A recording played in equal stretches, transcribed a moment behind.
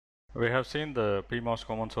We have seen the PMOS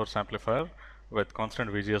common source amplifier with constant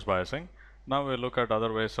VGS biasing. Now we'll look at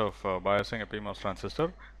other ways of biasing a PMOS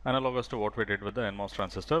transistor analogous to what we did with the NMOS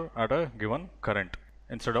transistor at a given current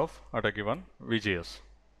instead of at a given VGS.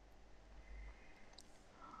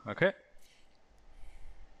 Okay.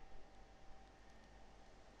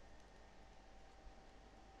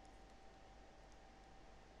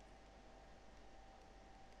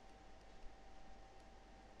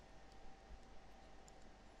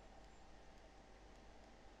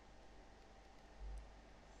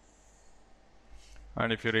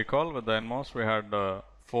 And if you recall, with the NMOS we had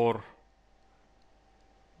 4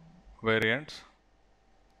 variants.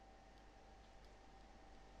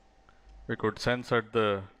 We could sense at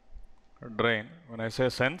the drain. When I say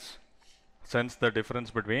sense the difference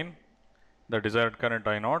between the desired current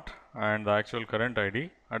I0 and the actual current ID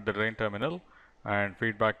at the drain terminal and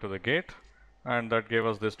feedback to the gate, and that gave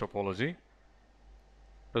us this topology.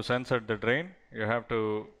 To sense at the drain, you have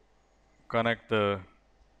to connect the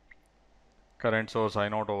current source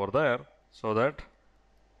I0 over there so that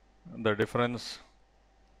the difference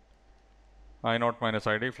I0 minus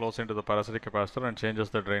ID flows into the parasitic capacitor and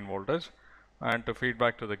changes the drain voltage. And to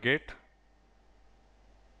feedback to the gate,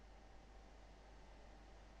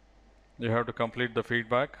 you have to complete the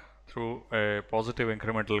feedback through a positive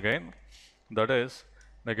incremental gain. That is,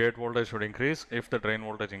 the gate voltage should increase if the drain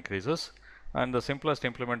voltage increases, and the simplest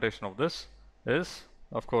implementation of this is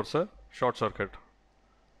of course a short circuit,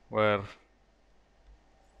 where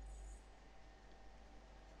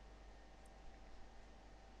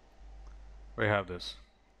we have this.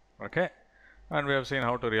 Okay, and we have seen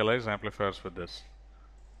how to realize amplifiers with this.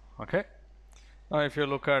 Okay, now if you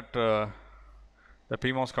look at the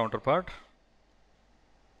PMOS counterpart,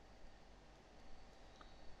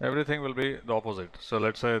 everything will be the opposite. So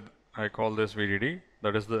let's say I call this VDD,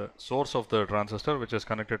 that is the source of the transistor which is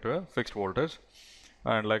connected to a fixed voltage.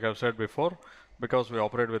 And like I've said before, because we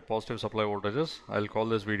operate with positive supply voltages, I'll call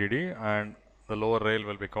this VDD, and the lower rail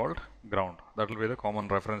will be called ground. That will be the common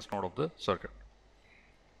reference node of the circuit.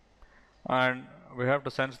 And we have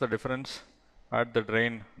to sense the difference at the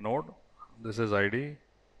drain node. This is ID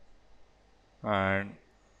and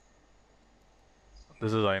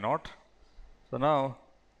this is I0. So now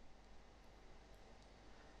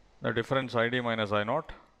the difference ID minus I0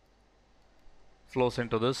 flows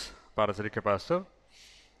into this parasitic capacitor.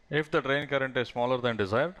 If the drain current is smaller than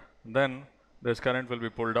desired, then this current will be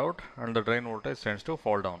pulled out and the drain voltage tends to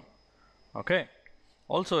fall down. Okay.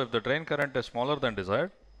 Also, if the drain current is smaller than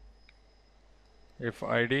desired, if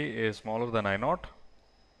ID is smaller than I0,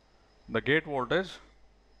 the gate voltage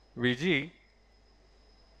VG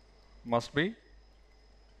must be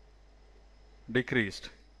decreased.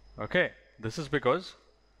 Okay, this is because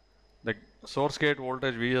the source gate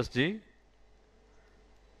voltage VSG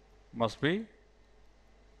must be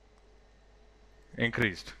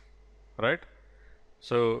increased, right?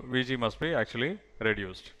 So VG must be actually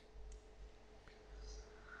reduced.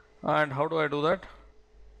 And how do I do that?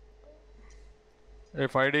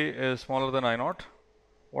 If ID is smaller than I0,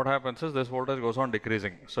 what happens is this voltage goes on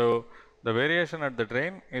decreasing. So the variation at the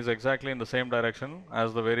drain is exactly in the same direction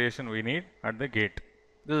as the variation we need at the gate.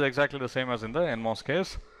 This is exactly the same as in the NMOS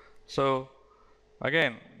case. So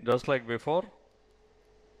again, just like before,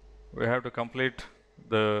 we have to complete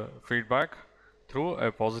the feedback through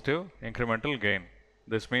a positive incremental gain.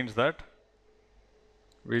 This means that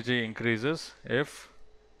VG increases if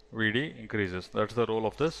VD increases. That's the role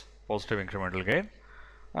of this positive incremental gain.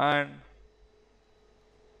 And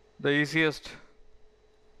the easiest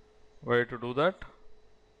way to do that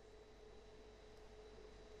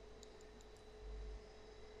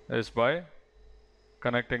is by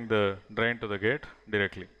connecting the drain to the gate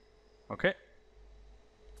directly. Okay.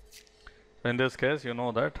 In this case, you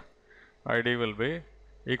know that ID will be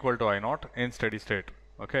equal to I0 in steady state.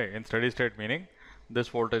 Okay, in steady state meaning this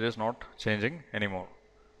voltage is not changing anymore.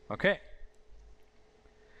 Okay.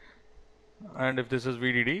 And if this is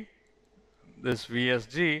VDD, this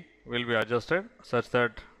VSG will be adjusted such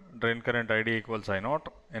that drain current ID equals I0.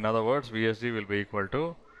 In other words, VSG will be equal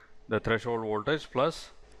to the threshold voltage plus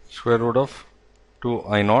square root of 2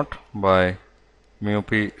 I0 by mu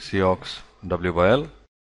p Cox W by L.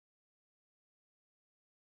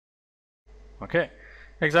 Okay,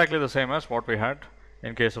 exactly the same as what we had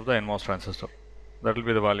in case of the NMOS transistor. That will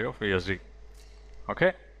be the value of VSG.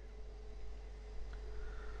 Okay.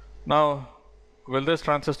 Now, will this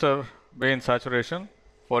transistor be in saturation?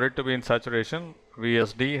 For it to be in saturation,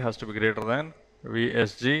 VSD has to be greater than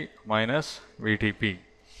VSG minus VTP.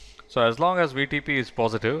 So as long as VTP is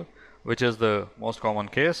positive, which is the most common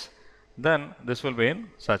case, then this will be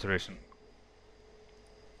in saturation.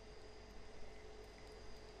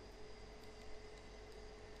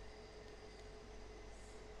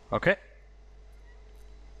 Okay.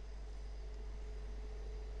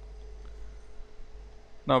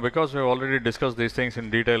 Now, because we've already discussed these things in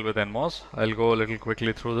detail with NMOS, I'll go a little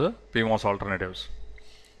quickly through the PMOS alternatives.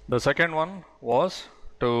 The second one was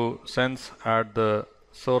to sense at the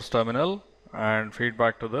source terminal and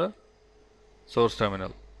feedback to the source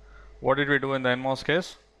terminal. What did we do in the NMOS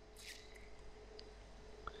case?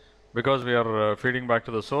 Because we are feeding back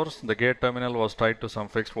to the source, the gate terminal was tied to some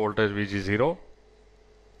fixed voltage VG0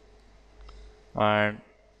 and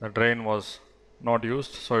the drain was not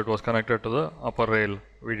used, so it was connected to the upper rail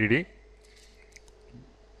VDD.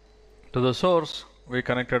 To the source, we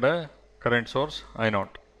connected a current source I0.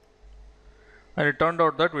 And it turned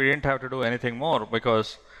out that we didn't have to do anything more,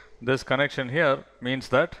 because this connection here means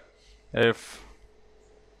that if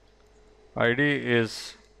ID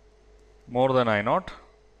is more than I0,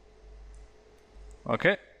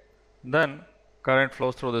 okay, then current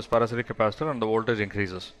flows through this parasitic capacitor and the voltage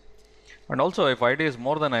increases. And also, if ID is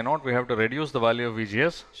more than I0, we have to reduce the value of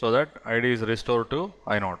VGS so that ID is restored to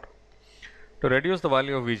I0. To reduce the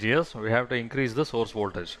value of VGS, we have to increase the source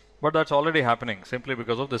voltage, but that's already happening simply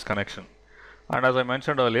because of this connection. And as I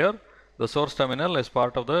mentioned earlier, the source terminal is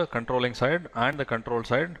part of the controlling side and the control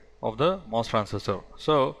side of the MOS transistor.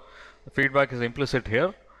 So the feedback is implicit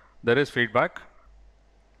here. There is feedback.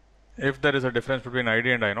 If there is a difference between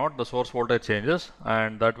ID and I0, the source voltage changes,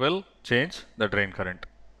 and that will change the drain current.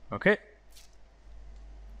 Okay.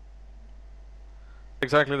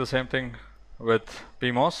 Exactly the same thing with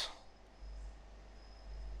PMOS.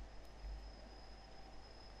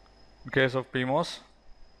 In case of PMOS,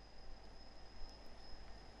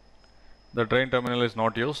 the drain terminal is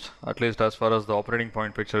not used, at least as far as the operating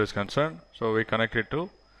point picture is concerned. So we connect it to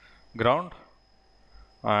ground,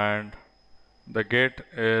 and the gate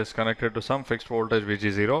is connected to some fixed voltage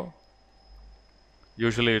VG0.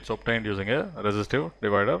 Usually it's obtained using a resistive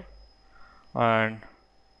divider, and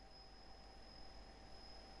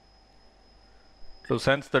to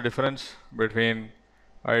sense the difference between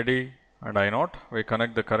ID and I0, we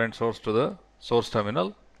connect the current source to the source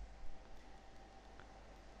terminal,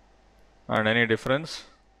 and any difference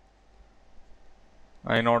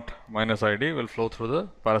I0 minus ID will flow through the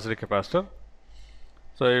parasitic capacitor.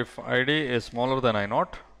 So if ID is smaller than I0,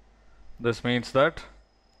 this means that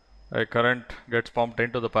a current gets pumped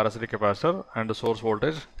into the parasitic capacitor and the source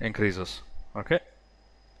voltage increases. Okay.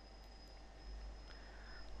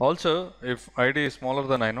 Also, if ID is smaller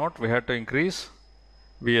than I0, we had to increase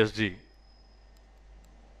VSG.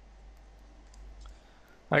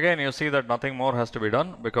 Again, you see that nothing more has to be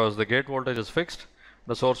done because the gate voltage is fixed,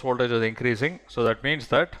 the source voltage is increasing. So that means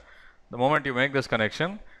that the moment you make this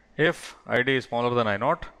connection, if ID is smaller than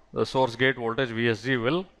I0, the source gate voltage VSG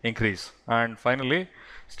will increase, and finally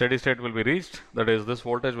steady state will be reached. That is, this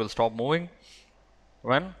voltage will stop moving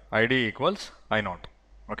when ID equals I0.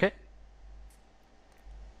 Okay.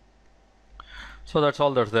 So that's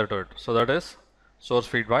all that's there to it. So that is source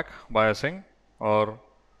feedback biasing, or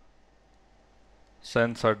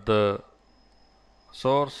sense at the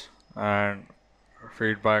source and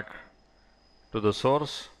feedback to the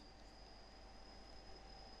source.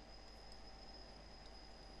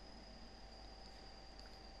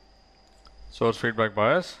 Source feedback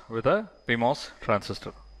bias with a PMOS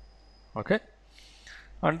transistor. Okay.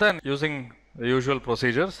 And then using the usual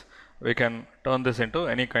procedures, we can turn this into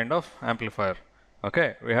any kind of amplifier.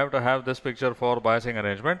 Okay. We have to have this picture for biasing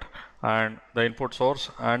arrangement, and the input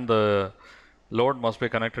source and the load must be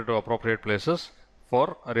connected to appropriate places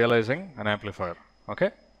for realizing an amplifier.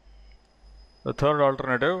 Okay. The third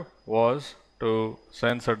alternative was to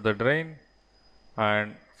sense at the drain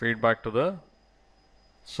and feedback to the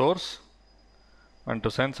source. And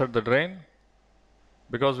to sense at the drain,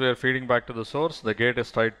 because we are feeding back to the source, the gate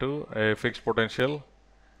is tied to a fixed potential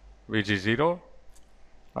VG0,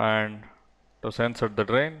 and to sense at the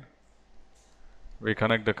drain, we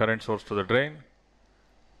connect the current source to the drain,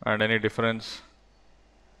 and any difference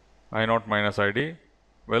I0 minus ID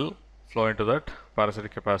will flow into that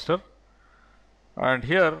parasitic capacitor. And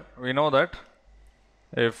here we know that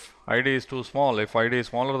if ID is too small, if ID is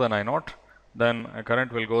smaller than I0, then a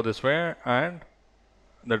current will go this way and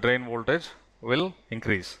the drain voltage will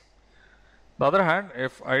increase. On the other hand,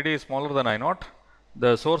 if ID is smaller than I0,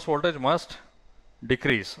 the source voltage must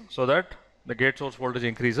decrease so that the gate source voltage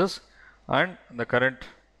increases and the current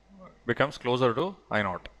becomes closer to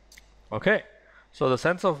I0. Okay. So the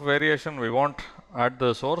sense of variation we want at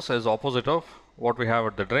the source is opposite of what we have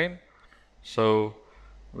at the drain. So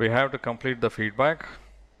we have to complete the feedback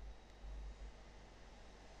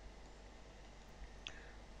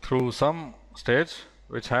through some stage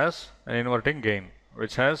which has an inverting gain,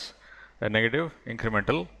 which has a negative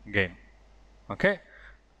incremental gain. Okay,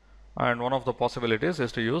 and one of the possibilities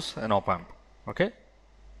is to use an op amp. Okay.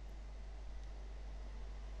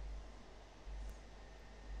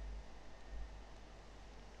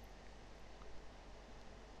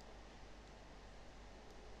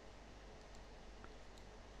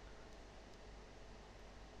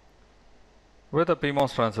 With a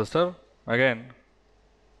PMOS transistor, again,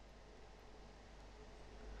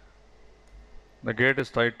 the gate is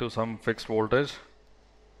tied to some fixed voltage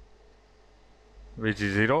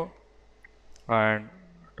VG0, and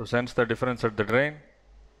to sense the difference at the drain,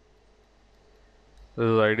 this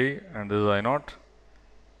is ID and this is I0.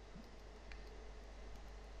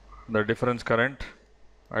 The difference current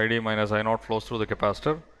ID minus I0 flows through the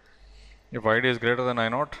capacitor. If ID is greater than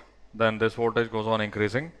I0, then this voltage goes on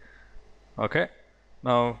increasing. Okay.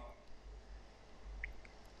 Now,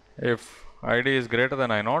 if ID is greater than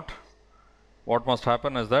I0, what must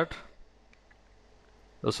happen is that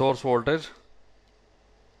the source voltage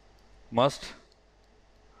must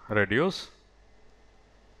reduce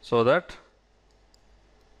so that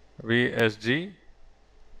VSG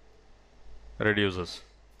reduces.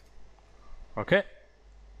 Okay.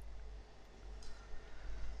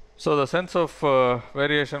 So the sense of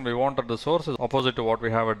variation we want at the source is opposite to what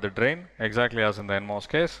we have at the drain, exactly as in the NMOS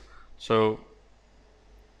case. So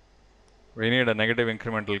we need a negative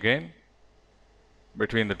incremental gain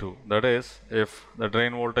between the two. That is, if the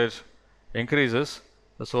drain voltage increases,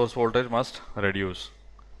 the source voltage must reduce.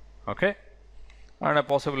 Okay. And a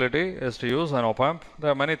possibility is to use an op amp.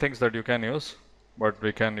 There are many things that you can use, but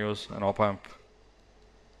we can use an op amp.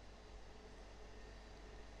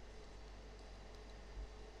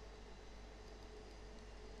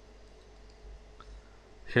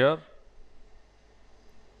 Here,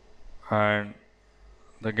 and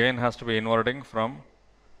the gain has to be inverting from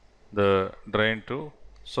the drain to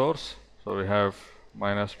source. So we have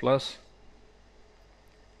minus plus,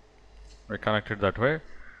 we connect it that way,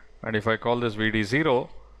 and if I call this VD0,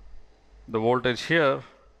 the voltage here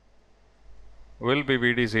will be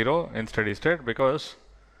VD0 in steady state, because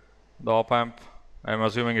the op amp, I am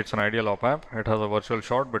assuming it's an ideal op amp, it has a virtual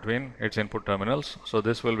short between its input terminals, so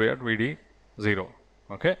this will be at VD0.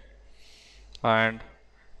 Okay, and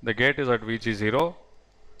the gate is at VG0.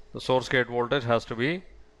 The source gate voltage has to be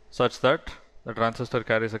such that the transistor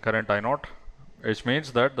carries a current I0, which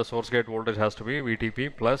means that the source gate voltage has to be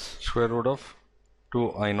VTP plus square root of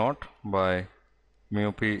 2 I0 by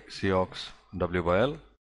mu p Cox W by L.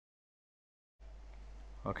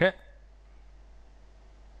 Okay.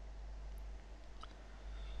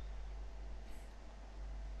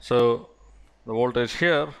 So the voltage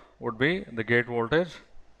here would be the gate voltage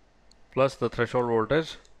plus the threshold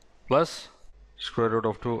voltage plus square root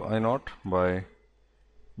of 2 I0 by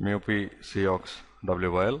mu p Cox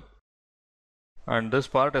W by L, and this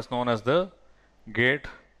part is known as the gate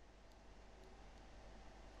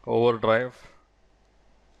overdrive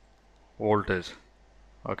voltage.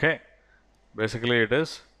 Okay, basically it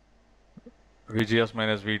is VGS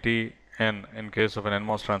minus VTN in case of an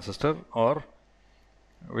NMOS transistor, or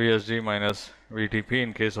VSG minus VTP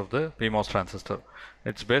in case of the PMOS transistor.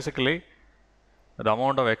 It's basically the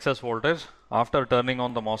amount of excess voltage after turning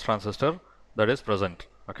on the MOS transistor that is present.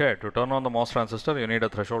 Okay, to turn on the MOS transistor you need a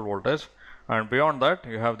threshold voltage, and beyond that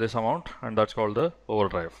you have this amount, and that's called the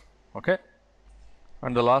overdrive. Okay,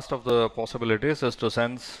 and the last of the possibilities is to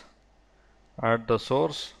sense at the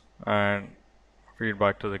source and feed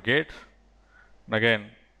back to the gate. And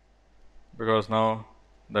again, because now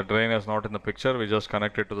the drain is not in the picture, we just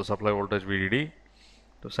connect it to the supply voltage VDD.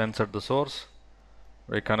 To sense at the source,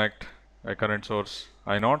 we connect a current source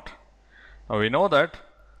I0. Now we know that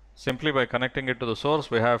simply by connecting it to the source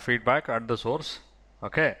we have feedback at the source.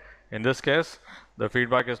 Okay, in this case the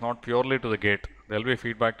feedback is not purely to the gate, there will be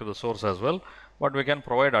feedback to the source as well, but we can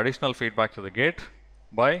provide additional feedback to the gate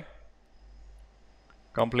by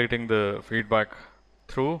completing the feedback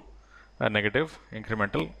through a negative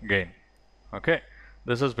incremental gain. Okay,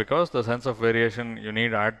 this is because the sense of variation you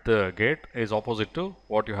need at the gate is opposite to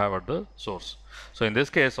what you have at the source. So in this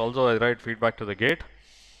case also I write feedback to the gate,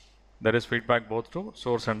 there is feedback both to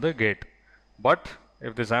source and the gate. But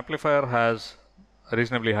if this amplifier has a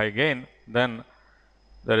reasonably high gain, then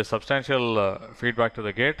there is substantial feedback to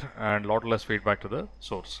the gate and lot less feedback to the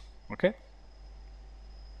source. Okay,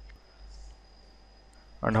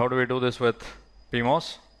 and how do we do this with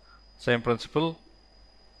PMOS? Same principle.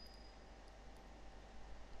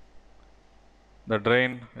 The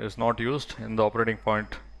drain is not used in the operating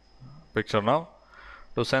point picture now.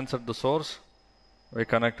 To sense at the source, we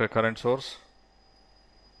connect a current source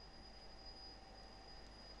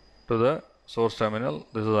to the source terminal.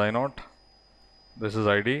 This is I0, this is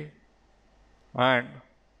ID, and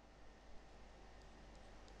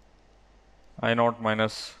I0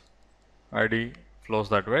 minus ID flows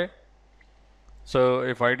that way. So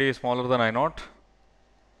if ID is smaller than I0,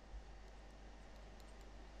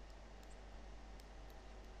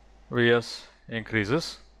 Vs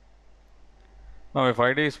increases. Now if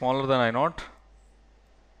ID is smaller than I0,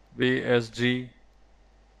 Vsg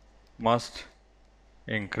must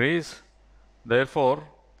increase. Therefore,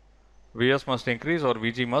 Vs must increase or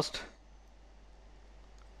Vg must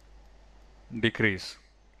decrease,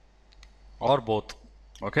 or both.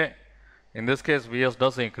 Okay. In this case, Vs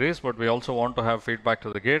does increase, but we also want to have feedback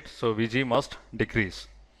to the gate, so Vg must decrease.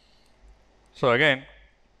 So again,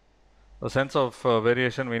 the sense of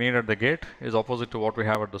variation we need at the gate is opposite to what we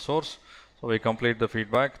have at the source. So we complete the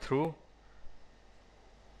feedback through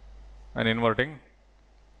an inverting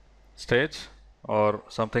stage or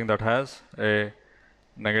something that has a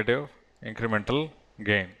negative incremental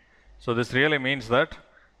gain. So this really means that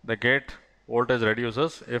the gate voltage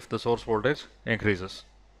reduces if the source voltage increases.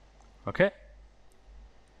 Okay.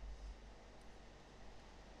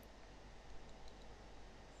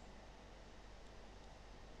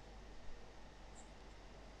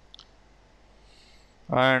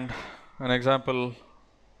 And an example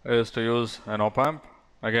is to use an op-amp,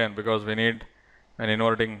 again because we need an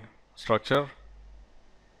inverting structure.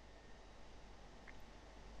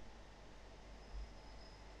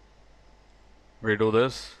 We do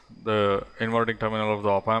this, the inverting terminal of the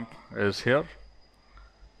op-amp is here.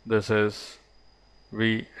 This is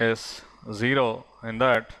Vs0 in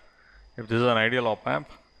that if this is an ideal op-amp,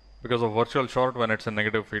 because of virtual short when it's in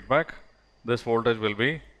negative feedback, this voltage will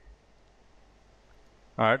be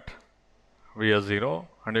at Vs0,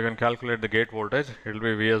 and you can calculate the gate voltage. It will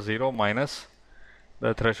be Vs0 minus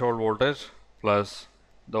the threshold voltage plus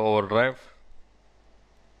the overdrive.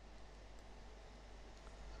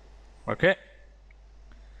 Okay.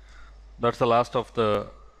 That's the last of the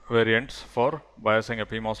variants for biasing a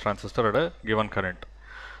PMOS transistor at a given current.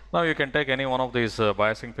 Now you can take any one of these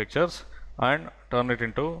biasing pictures and turn it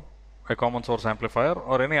into a common source amplifier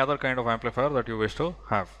or any other kind of amplifier that you wish to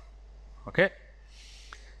have. Okay.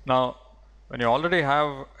 Now when you already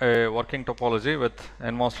have a working topology with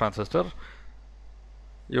NMOS transistor,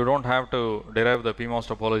 you don't have to derive the PMOS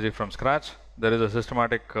topology from scratch. There is a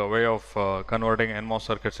systematic way of converting NMOS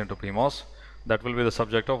circuits into PMOS. That will be the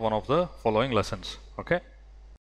subject of one of the following lessons. Okay.